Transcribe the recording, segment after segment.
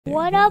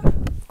What up,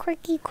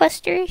 quirky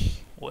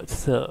questers?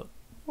 What's up?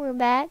 We're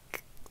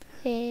back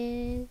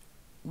with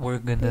We're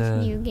this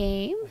gonna. new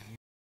game.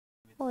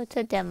 Oh, it's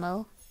a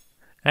demo.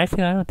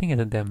 Actually, I don't think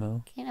it's a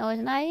demo.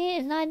 It's not.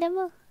 It's not a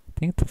demo. I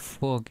think it's a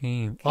full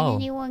game. Can Oh,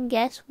 anyone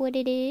guess what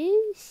it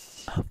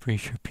is? I'm pretty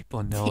sure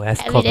people know.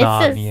 That's I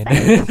mean, Konami.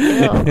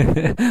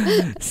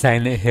 it's a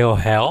Silent Hill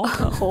Hell.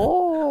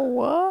 Oh,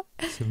 what?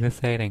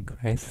 Suicide and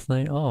Crisis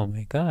Line. Oh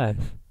my gosh.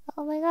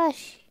 Oh my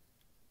gosh.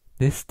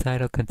 This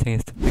title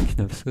contains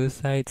depiction of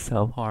suicide,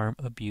 self-harm,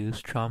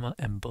 abuse, trauma,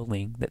 and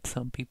bullying that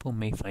some people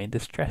may find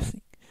distressing.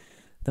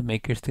 The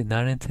makers did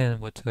not intend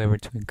whatsoever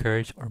to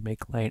encourage or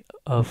make light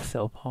of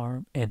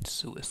self-harm and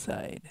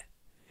suicide.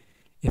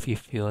 If you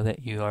feel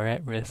that you are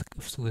at risk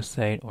of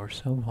suicide or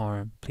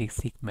self-harm, please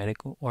seek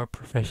medical or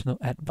professional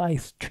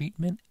advice,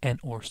 treatment, and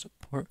or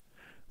support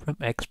from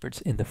experts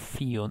in the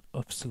field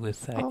of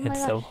suicide Oh my and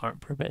gosh. self-harm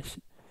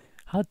prevention.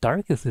 How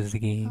dark is this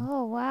game?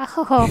 Oh wow.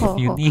 If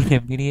you need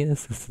immediate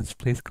assistance,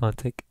 please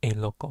contact a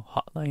local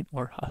hotline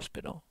or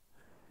hospital.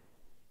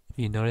 If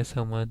you notice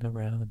someone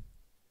around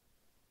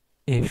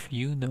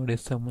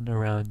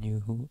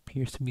you who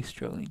appears to be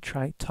struggling,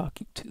 try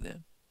talking to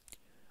them.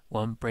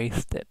 One brave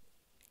step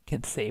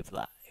can save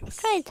lives.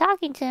 Try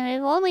talking to them.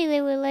 If only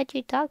they would let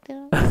you talk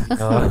to them.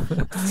 No.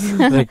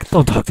 Like,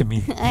 don't talk to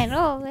me. I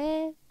know,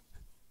 man.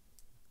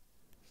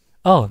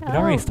 Oh, it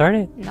already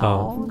started?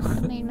 No,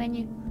 it's the main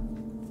menu.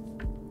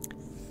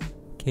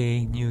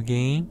 Okay, new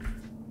game.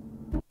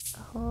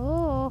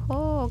 Oh,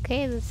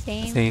 okay, the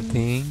same. Same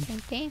thing. Same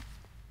thing.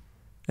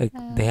 Like,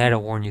 they had to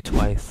warn you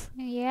twice.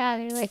 Yeah,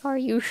 they're like, are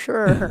you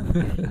sure?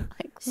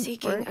 Like,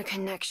 Seeking a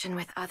connection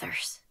with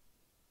others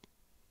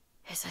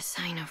is a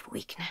sign of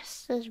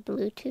weakness. This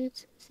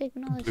Bluetooth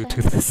signal is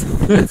Bluetooth is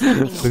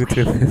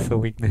Bluetooth is a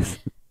weakness.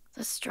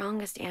 The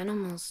strongest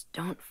animals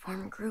don't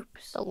form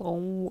groups.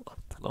 alone.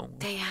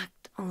 They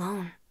act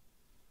alone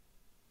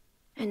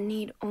and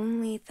need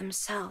only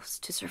themselves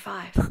to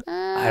survive.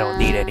 I don't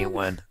need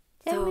anyone.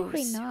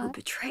 Technically Those who not.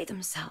 betray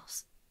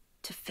themselves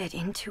to fit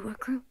into a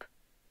group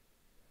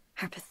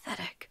are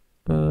pathetic.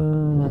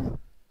 There's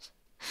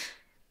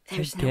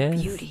no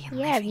guess. beauty in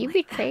Yeah, if living you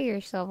like betray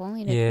yourself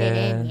only to fit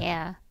in,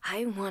 yeah.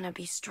 I want to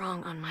be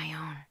strong on my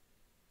own,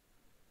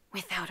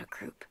 without a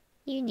group.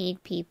 You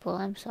need people,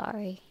 I'm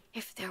sorry.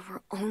 If there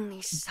were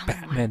only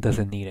someone Batman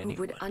doesn't need who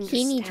would anyone.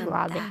 He needs understand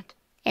Robin. that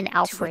And to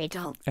Alfred.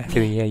 adult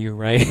Actually, me. yeah, you're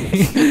right.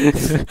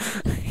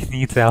 He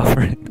needs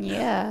Alfred.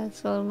 Yeah,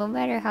 so no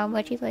matter how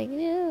much he's like,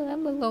 yeah,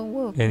 I'm a lone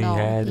wolf. And no, he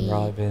had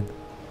Robin.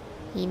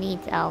 He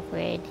needs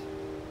Alfred.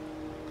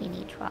 He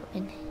needs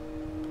Robin.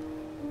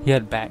 He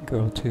had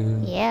Batgirl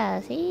too. Yeah,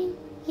 see?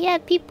 He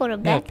had people to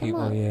He back had him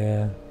people, up.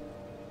 yeah.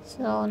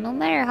 So no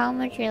matter how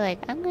much you're like,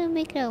 I'm gonna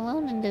make it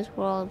alone in this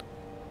world,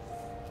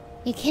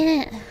 you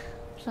can't.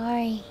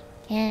 Sorry,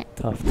 can't.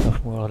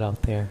 Tough world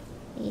out there.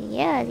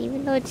 Yeah,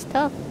 even though it's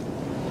tough.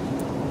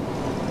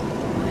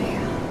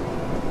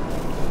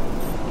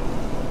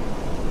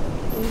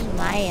 Who's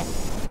Maya?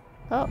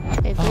 Oh,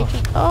 they're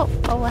glitching. Oh,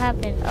 what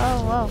happened?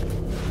 Oh,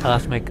 whoa. I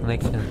lost my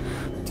connection.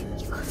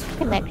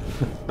 Connection.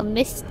 A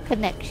missed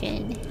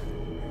connection.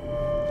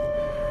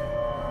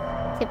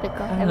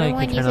 Typical. I don't know, you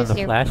Everyone can turn on uses the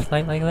their...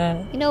 flashlight like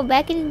that. You know,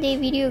 back in the day,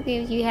 video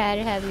games, you had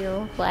to have your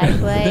own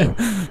flashlight.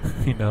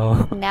 You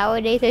know.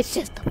 Nowadays, it's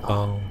just a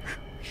Oh.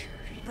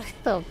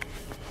 the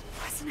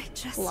Wasn't I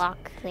just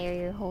block there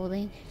you're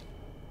holding.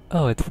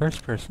 Oh, it's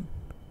first person.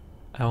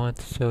 I want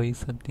to show you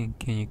something.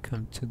 Can you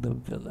come to the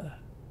villa?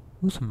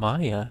 Who's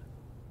Maya?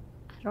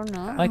 I don't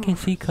know. Why can't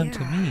she come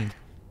to me?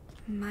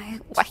 Why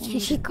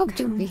can't she come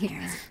to me?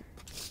 here?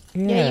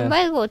 Yeah, you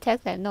might as well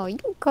text that. No, you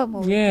come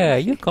over. Yeah,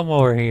 you come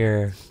over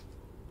here.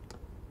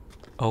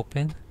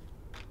 Open.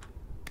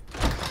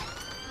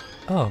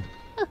 Oh.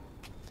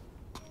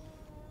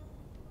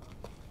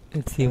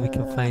 Let's see if we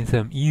can find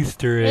some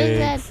Easter What does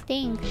that eggs.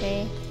 thing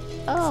say?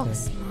 Oh,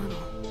 This model.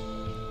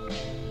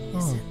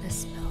 Is Oh. it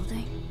this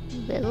building?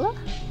 villa?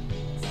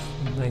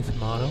 Nice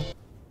model.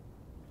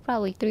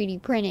 Probably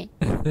 3D printed.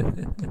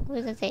 What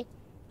does it say?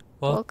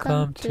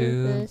 Welcome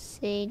to the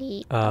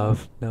city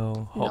of no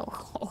no hope.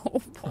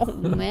 hope. Oh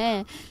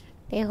man,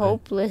 they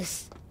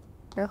hopeless.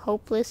 They're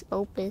hopeless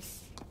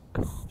opus.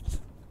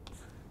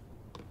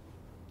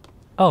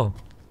 Oh,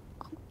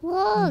 look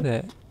at Look,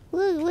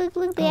 that.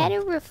 look! They Oh.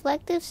 added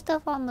reflective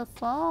stuff on the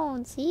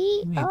phone.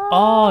 See?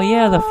 Oh,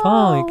 yeah, the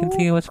phone. You can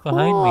see what's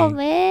behind cool, me.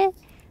 Man.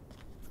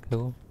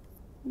 Cool.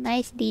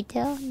 Nice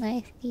detail.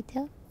 Nice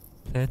detail.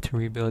 Plan to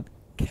rebuild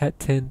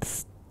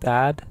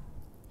Kettenstad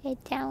A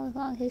town with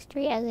long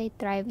history as a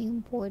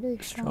thriving border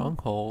town.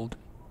 stronghold.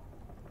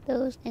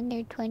 Those in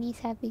their 20s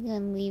have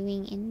begun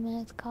leaving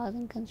inmates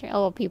causing concern.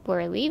 Oh, people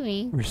are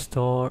leaving.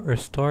 Restore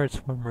its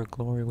former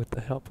glory with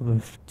the help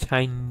of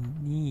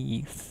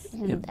Chinese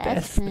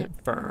investment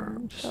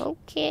firms.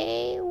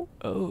 Okay.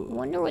 Oh.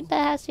 Wonder what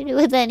that has to do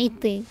with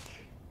anything.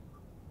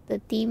 The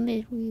theme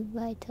is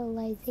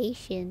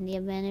revitalization. The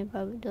abandoned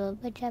property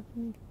developed by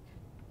Japanese.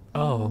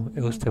 Oh,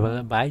 it was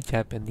developed by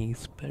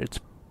Japanese, but it's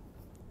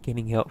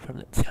getting help from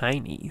the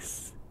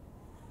Chinese.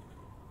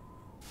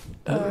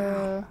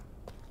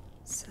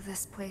 So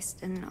this place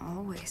didn't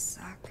always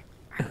suck.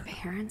 Our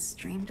parents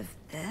dreamed of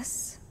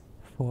this?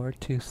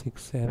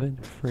 4267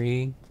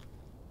 free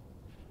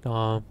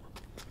dom.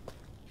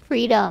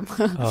 Freedom.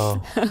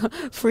 Oh,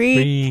 Free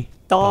free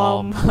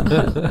dom.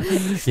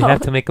 You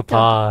have to make a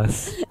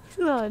pause.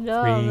 So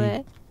dumb, Free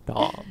man.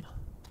 dom.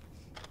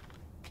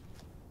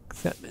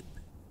 7.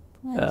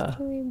 Plans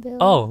to rebuild.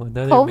 Oh,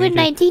 another COVID-19.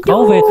 major...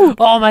 COVID.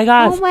 Oh my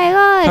gosh. Oh my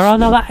gosh.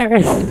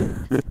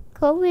 Coronavirus.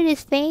 COVID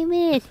is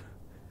famous.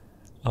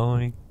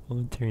 Owning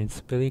voluntary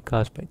instability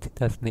caused by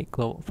 2008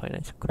 global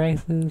financial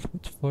crisis,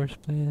 which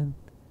forced plan.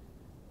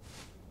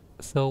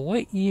 So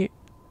what year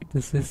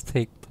does this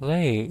take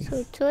place?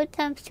 So 2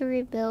 attempts to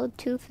rebuild,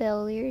 2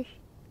 failures.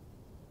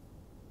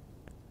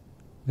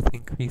 With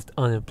increased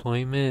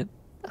unemployment.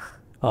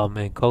 Oh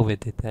man, COVID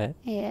did that.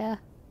 Yeah.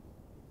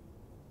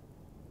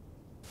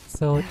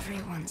 So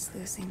Everyone's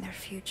losing their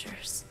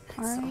futures. That's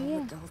Oh, all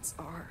yeah. adults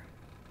are.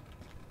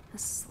 A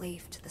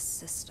slave to the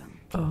system.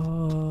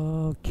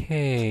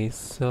 okay,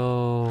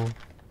 so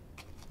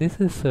this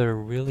is a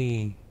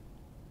really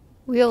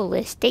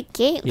Realistic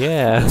game.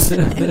 yeah.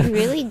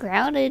 Really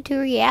grounded to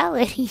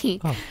reality.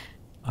 Oh,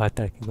 I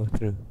thought I could go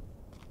through.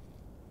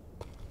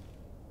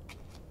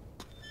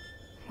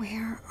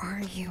 Where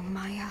are you,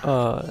 Maya?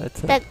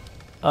 That's a That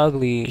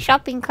ugly.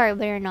 shopping cart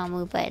better not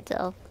move by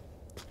itself.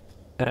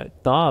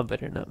 That dog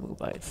better not move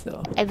by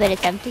itself. I bet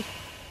it's empty.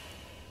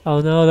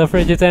 Oh no, the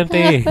fridge is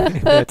empty.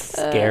 That's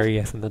scary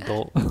as an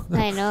adult.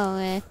 I know,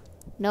 man.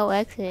 No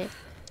exit.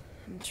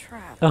 I'm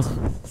trapped.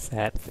 Oh,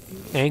 sad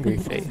face. Angry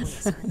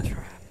face. I'm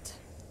trapped.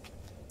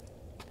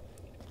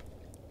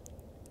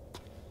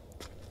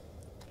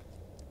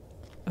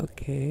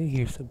 Okay,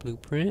 here's the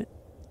blueprint.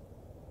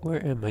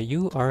 Where am I?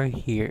 You are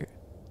here.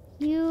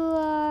 You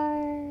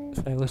are.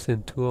 So I was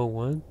in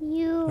 201.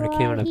 You Or it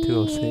came out of are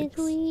 206.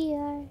 is, we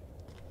are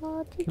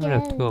all Came out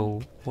of together.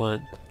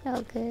 201.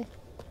 Okay.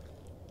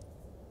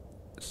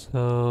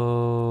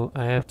 So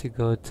I have to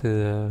go to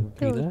the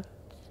villa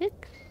 6?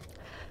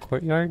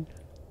 courtyard.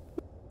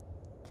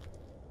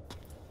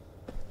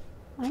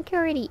 Aren't you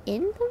already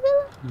in the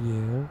villa?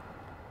 Yeah.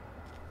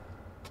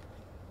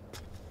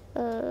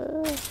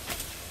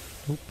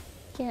 Nope.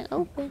 Can't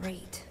open.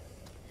 Great.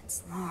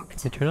 It's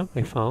locked. Can I turn off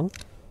my phone?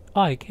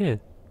 Oh, I can.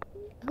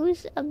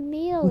 Who's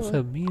Emil? What's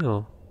a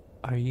meal?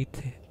 Are you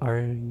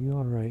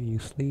alright? You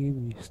sleep?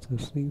 You still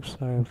sleep?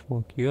 Sorry I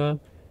woke you up.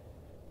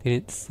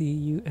 Didn't see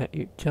you at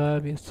your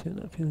job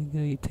yesterday. Not feeling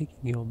good. You taking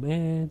your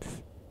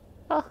meds?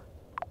 Oh.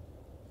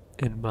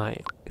 And Maya.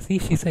 See,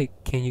 she's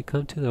like, can you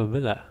come to the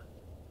villa?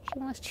 She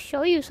wants to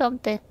show you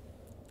something.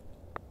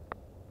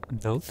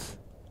 Notes?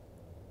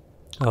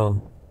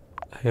 Oh.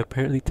 I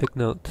apparently took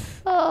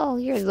notes. Oh,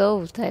 you're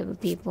those type of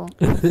people.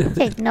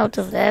 Take notes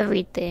of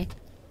everything.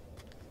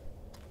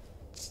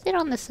 Sit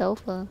on the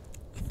sofa.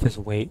 Just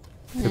wait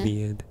to Yeah.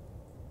 the end.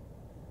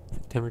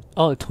 September.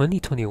 Oh,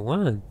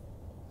 2021.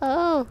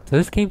 Oh, So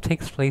this game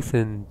takes place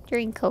in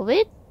during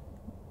COVID?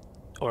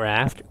 or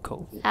after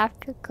COVID.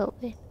 After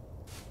COVID.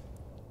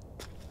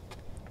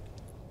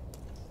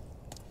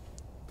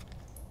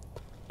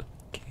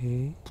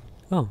 Okay.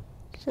 Oh,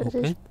 So this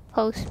open. is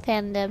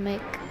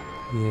post-pandemic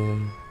Yeah.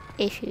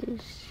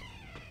 issues.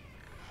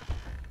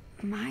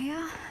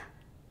 Maya?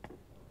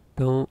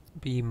 Don't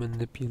be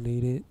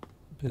manipulated.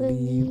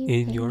 Believe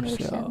in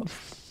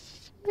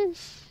yourself.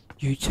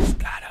 You just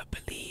gotta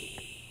believe.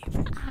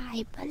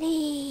 I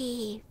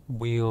believe.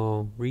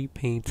 We'll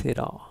repaint it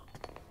all.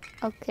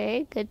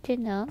 Okay, good to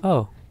know.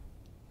 Oh,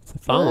 it's a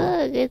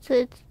phone. Look,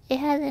 it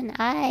has an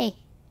eye.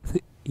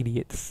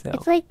 Idiot self.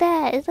 It's like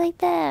that. It's like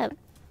that.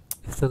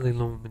 It's the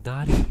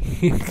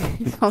Illuminati.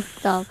 So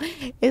dumb.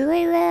 It's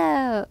like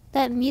that.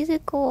 That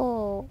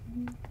musical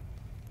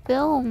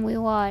film we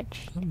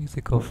watched. A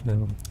musical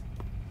film.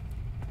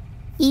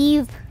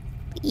 Eve.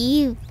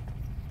 Eve?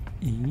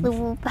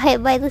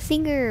 By the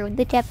singer,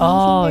 the Japanese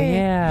Oh, singer.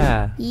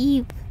 yeah.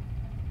 Eve.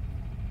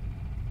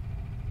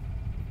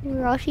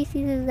 Where all she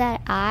sees is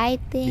that eye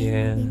thing.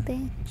 Yeah.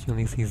 Thing. She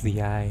only sees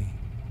the eye.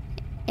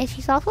 And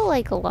she's also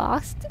like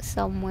lost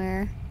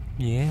somewhere.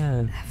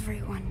 Yeah.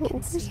 Everyone What can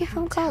was see the how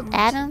film called? talented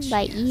Adam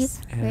by she Eve,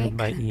 is. Adam right?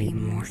 by Couldn't be Eve,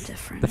 more yes.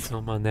 different. The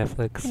film on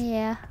Netflix.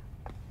 Yeah.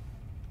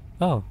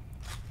 Oh.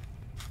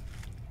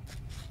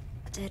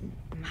 Did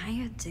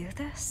Maya do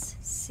this?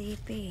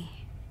 CB.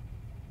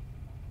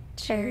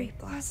 Cherry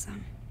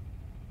blossom.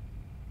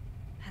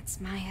 That's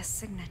Maya's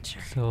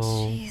signature. So-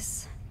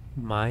 Jeez.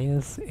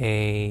 Maya's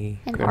a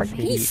An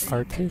graffiti artist?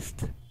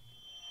 artist.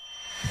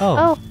 Oh,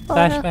 Oh, no.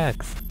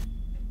 flashbacks.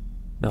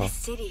 No. The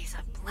city's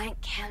a blank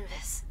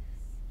canvas,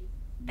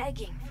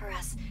 begging for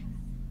us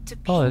to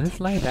paint Oh, is this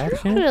it. live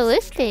action?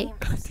 Realistic.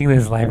 I think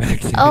there's live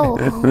action. Oh,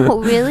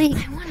 really?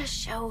 I want to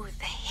show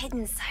the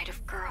hidden side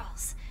of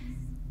girls.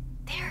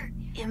 Their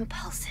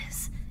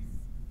impulses.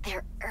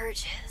 Their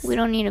urges. We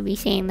don't need to be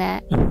saying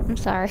that. I'm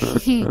sorry.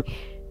 So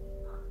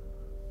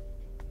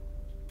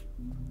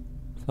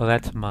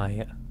that's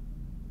Maya.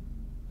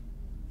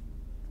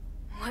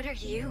 What are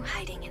you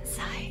hiding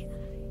inside?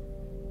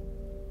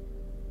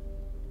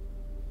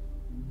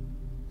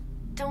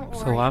 Don't worry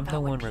So I'm about the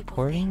what one people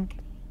recording?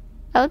 think.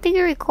 I don't think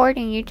you're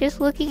recording. You're just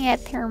looking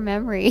at her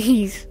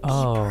memories.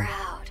 Oh,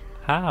 Proud.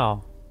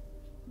 how?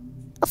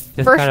 Just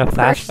First got a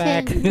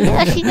person. flashback?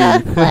 Yeah, she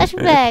got a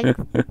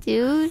flashback,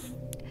 dude.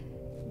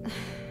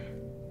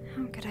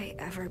 How could I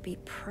ever be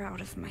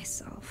proud of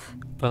myself?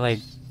 But like,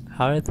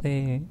 how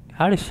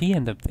did she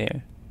end up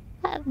there?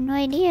 I have no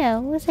idea.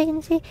 What was I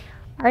gonna say?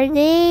 Are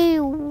they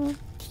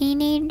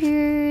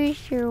teenagers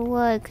or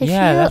what? Because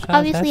Yeah, that's she what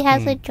I was obviously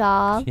has a asking.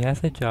 job. She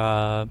has a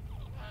job.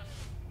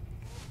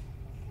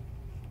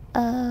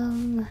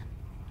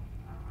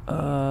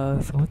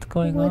 So what's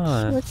going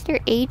on? What's their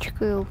age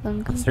group?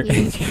 I'm What's their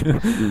confused.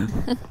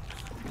 age?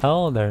 How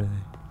old are they?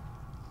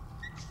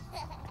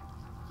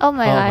 Oh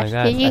my gosh,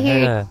 did you I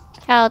hear heard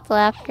child's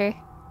laughter?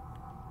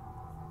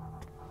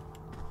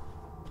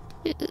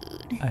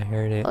 I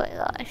heard it. Oh my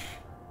gosh.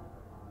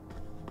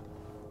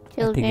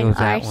 I think it Children was are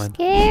that one.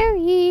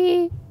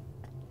 scary.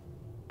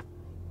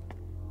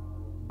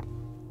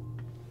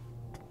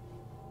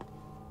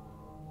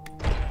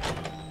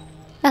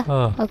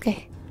 Oh,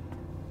 Okay.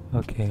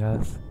 okay,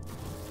 guys.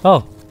 Oh,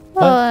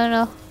 what? Oh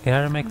no. It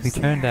automatically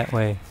turned that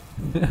way.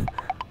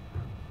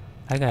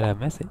 I got a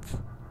message.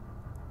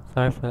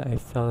 Sorry for that. I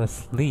fell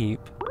asleep.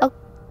 Oh.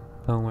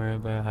 Don't worry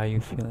about how you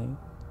feeling.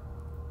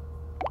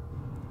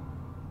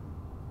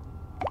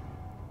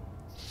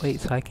 Wait,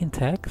 so I can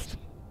text?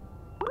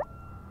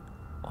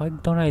 Why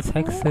don't I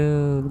text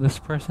this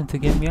person to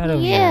get me out of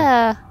here?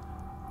 Yeah.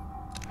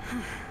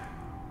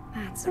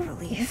 That's a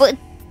relief. But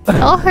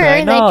tell her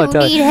I know,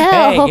 that you need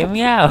help. Hey, get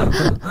me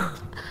out!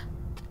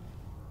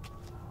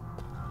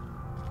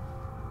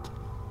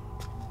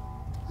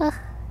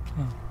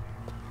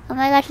 Oh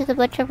my gosh, it's a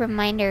bunch of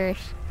reminders.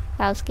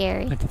 How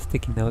scary. Bunch of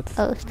sticky notes.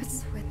 Oh, What's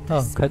with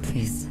Oh, this cutscene.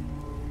 place?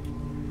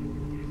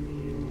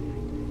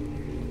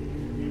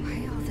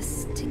 Why all the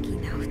sticky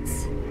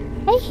notes?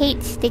 I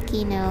hate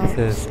sticky notes.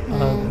 This is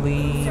Mm.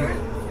 ugly,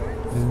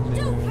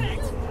 loser,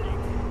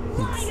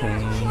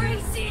 insane,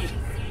 Crazy!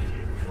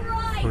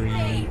 Cry,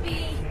 freak.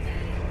 baby!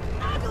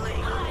 Ugly!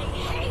 I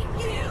hate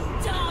you,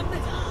 dumb!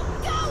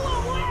 Go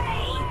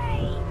away!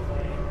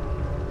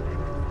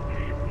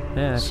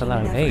 Yeah, that's She a lot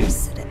of never hate.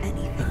 said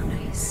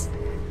anything nice.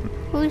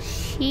 Who's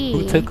she?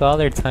 Who took all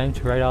their time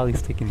to write all these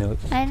sticky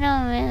notes I know,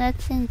 man.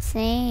 That's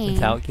insane.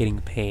 without getting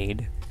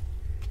paid?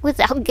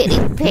 Without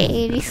getting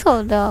paid. He's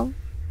so dumb.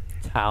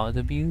 Child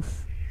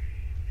abuse?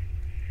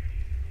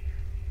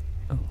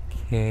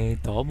 Okay,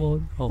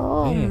 doubled.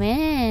 Oh, man.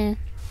 man.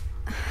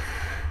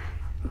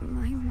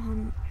 My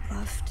mom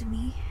loved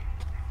me.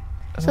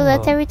 So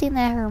that's Oh, everything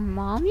that her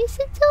mom used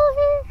to tell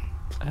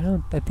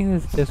her? I think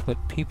that's just what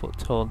people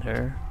told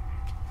her.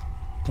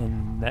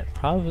 And that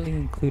probably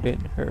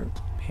included her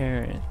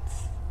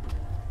parents.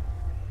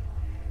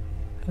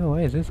 Oh,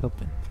 why is this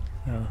open?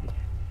 Oh.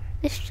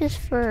 It's just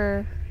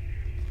for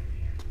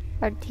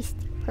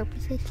artistic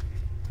purposes.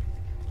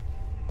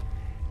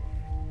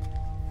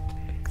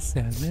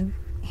 Examine.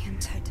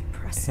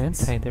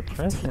 Antidepressants. I've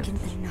Antidepressants. taken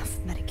enough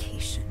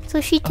medication.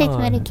 So she takes Oh,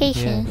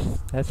 medication. Yes,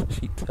 that's what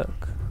she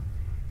took.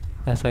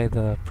 That's why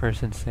the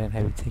person said,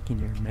 have you taken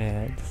your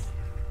meds?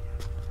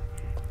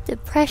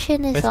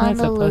 Depression is Isn't on it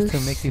the supposed loose. to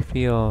make you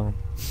feel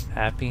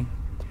happy?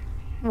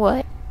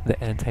 What? The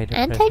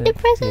antidepressant?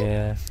 Antidepressant?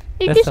 Yeah.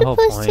 You're That's just the whole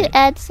supposed point. to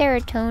add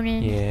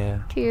serotonin Yeah.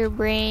 to your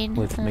brain.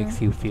 Which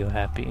makes you feel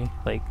happy.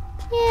 Like,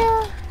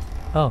 Yeah.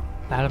 oh,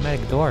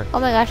 automatic door. Oh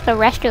my gosh, the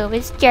restroom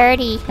is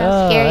dirty. How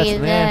Oh, scary that's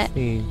is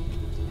nasty.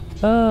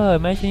 Oh,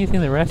 imagine using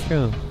the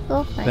restroom. that?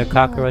 Oh my The god.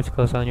 cockroach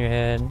goes on your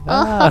head. Oh.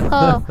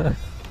 Ah.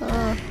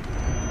 Oh.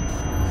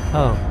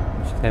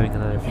 Oh, she's having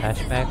another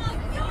flashback.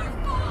 Your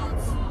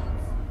fault!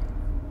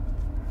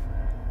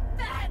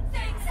 Bad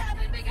things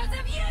happen because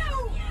of you!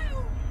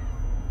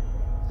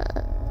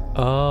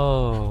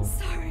 Oh,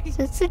 Sorry.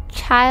 So it's a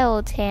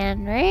child's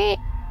hand, right?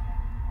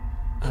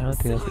 I don't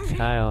think that's a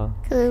child.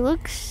 Cause it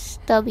looks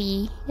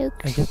stubby. It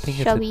looks I just think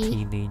it's chubby. a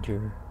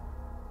teenager.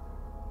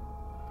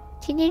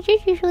 Teenagers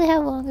usually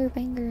have longer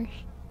fingers.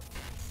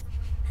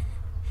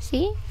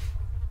 See?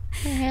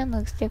 Her hand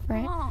looks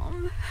different.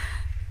 Mom.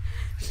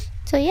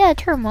 So yeah,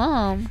 it's her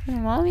mom. Her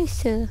mom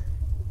used to,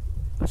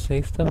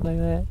 Say stuff like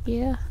that?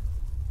 yeah.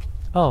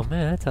 Oh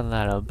man, that's a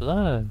lot of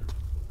blood.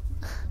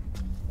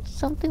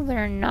 Something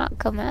better not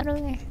come out of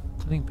there.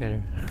 Something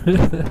better.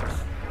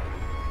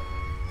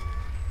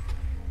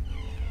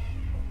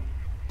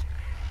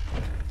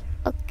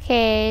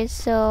 Okay,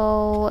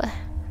 so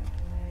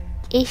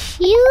is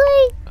she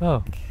like?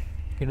 Oh,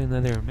 get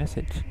another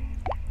message.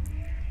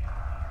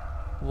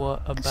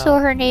 What about So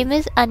her name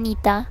is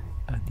Anita.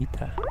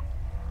 Anita?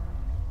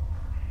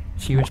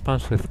 She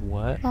responds with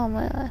what? Oh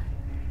my god.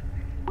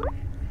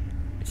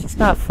 She's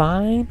not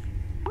fine.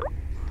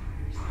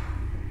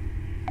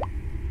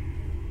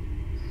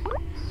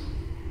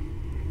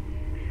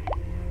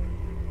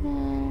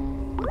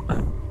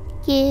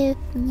 Give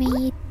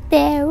me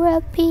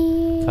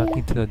therapy.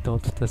 Talking to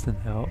adults doesn't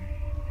help.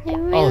 I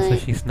Oh, so really-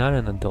 she's not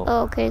an adult.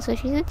 Oh, okay, so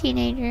she's a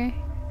teenager.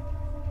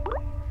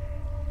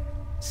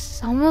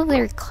 Some of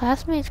their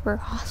classmates were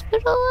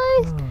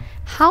hospitalized? Oh,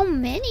 How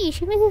many?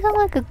 She makes it sound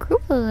like a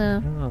group of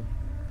them. no.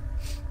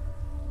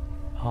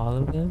 all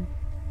of them?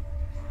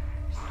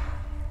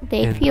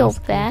 They And feel those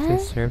kids bad?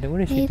 deserved it? What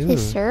did she They do?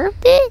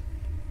 deserved it?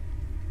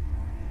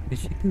 Did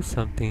she do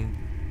something?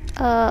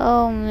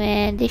 Oh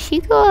man, did she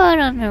go out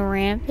on a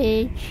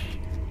rampage?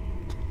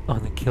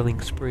 On a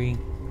killing spree?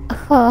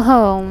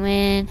 Oh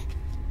man,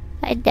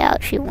 I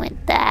doubt she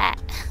went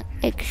that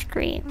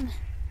extreme.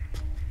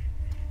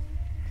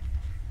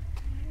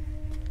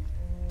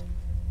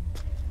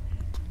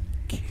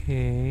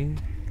 Okay.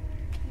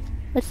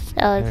 What's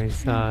I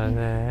saw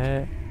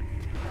that.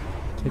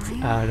 It's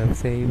out of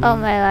saving. Oh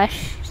my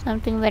gosh,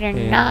 something better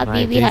And not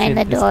my be behind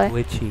the vision is door.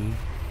 glitchy.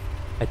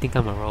 I think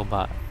I'm a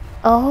robot.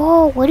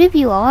 Oh, what if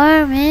you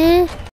are, man?